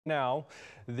Now,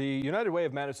 the United Way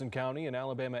of Madison County and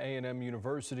Alabama A&M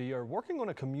University are working on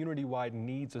a community-wide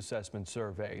needs assessment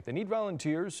survey. They need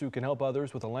volunteers who can help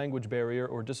others with a language barrier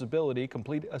or disability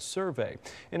complete a survey.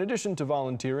 In addition to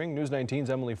volunteering, News 19's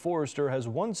Emily Forrester has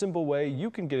one simple way you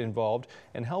can get involved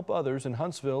and help others in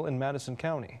Huntsville and Madison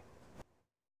County.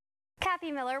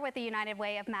 Kathy Miller with the United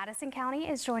Way of Madison County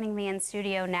is joining me in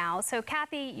studio now. So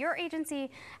Kathy, your agency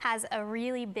has a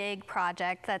really big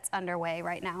project that's underway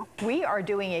right now. We are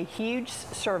doing a huge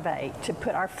survey to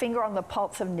put our finger on the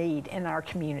pulse of need in our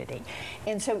community.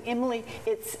 And so Emily,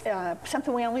 it's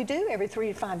something we only do every 3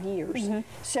 to 5 years.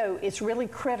 So it's really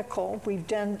critical. We've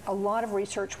done a lot of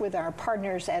research with our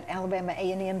partners at Alabama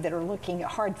A&M that are looking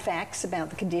at hard facts about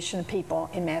the condition of people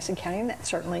in Madison County, and that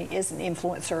certainly is an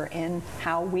influencer in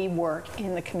how we work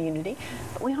in the community.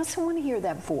 But we also want to hear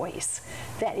that voice,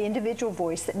 that individual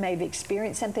voice that may have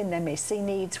experienced something. They may see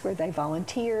needs where they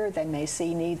volunteer, they may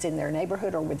see needs in their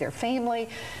neighborhood or with their family,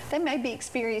 they may be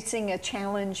experiencing a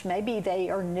challenge, maybe they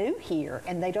are new here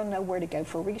and they don't know where to go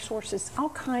for resources. All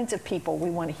kinds of people, we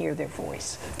want to hear their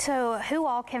voice. So who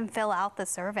all can fill out the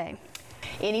survey?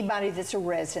 Anybody that's a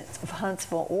resident of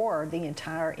Huntsville or the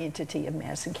entire entity of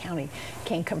Madison County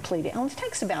can complete it. It only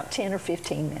takes about 10 or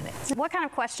 15 minutes. What kind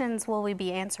of questions will we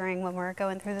be answering when we're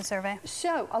going through the survey?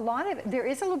 So there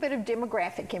is a little bit of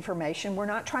demographic information. We're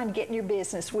not trying to get in your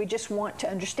business. We just want to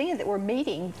understand that we're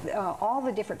meeting all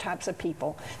the different types of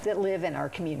people that live in our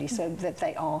community so that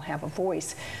they all have a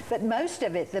voice. But most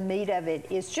of it, the meat of it,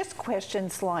 is just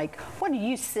questions like, what are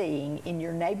you seeing in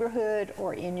your neighborhood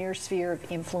or in your sphere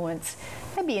of influence?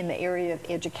 Maybe in the area of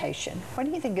education. What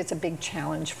do you think is a big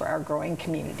challenge for our growing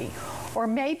community? Or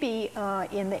maybe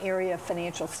in the area of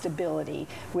financial stability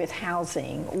with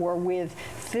housing or with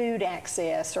food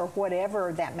access or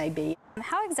whatever that may be.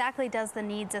 How exactly does the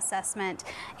needs assessment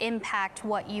impact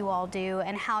what you all do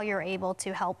and how you're able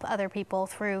to help other people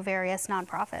through various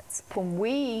nonprofits? When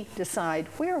we decide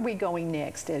where are we going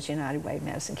next as United Way of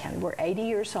Madison County, we're 80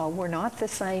 years old. We're not the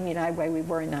same United Way we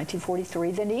were in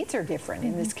 1943. The needs are different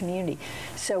in this community.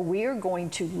 So we are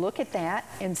going to look at that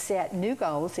and set new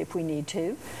goals if we need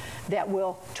to that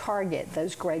will target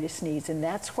those greatest needs, and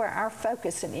that's where our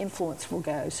focus and influence will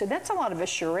go. So that's a lot of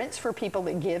assurance for people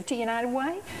that give to United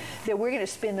Way that we're going to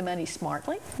spend the money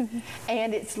smartly.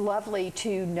 And it's lovely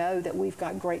to know that we've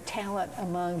got great talent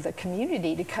among the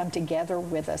community to come together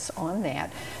with us on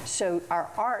that. So our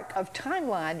arc of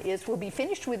timeline is we'll be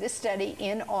finished with this study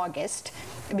in August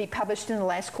and be published in the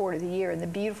last quarter of the year. And the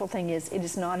beautiful thing is it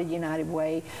is not a United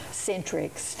Way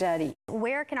centric study.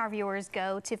 Where can our viewers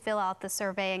go to fill out the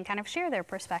survey and kind of share their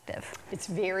perspective? It's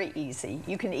very easy.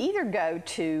 You can either go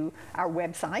to our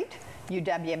website,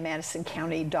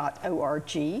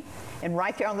 UWMCounty.org, and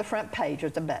right there on the front page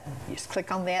there's a button. You just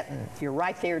click on that and you're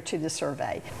right there to the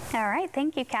survey. All right,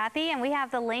 thank you, Kathy. And we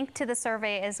have the link to the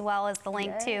survey as well as the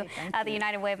link to the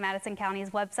United Way of Madison County's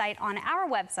website on our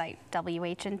website,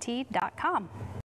 WHNT.com.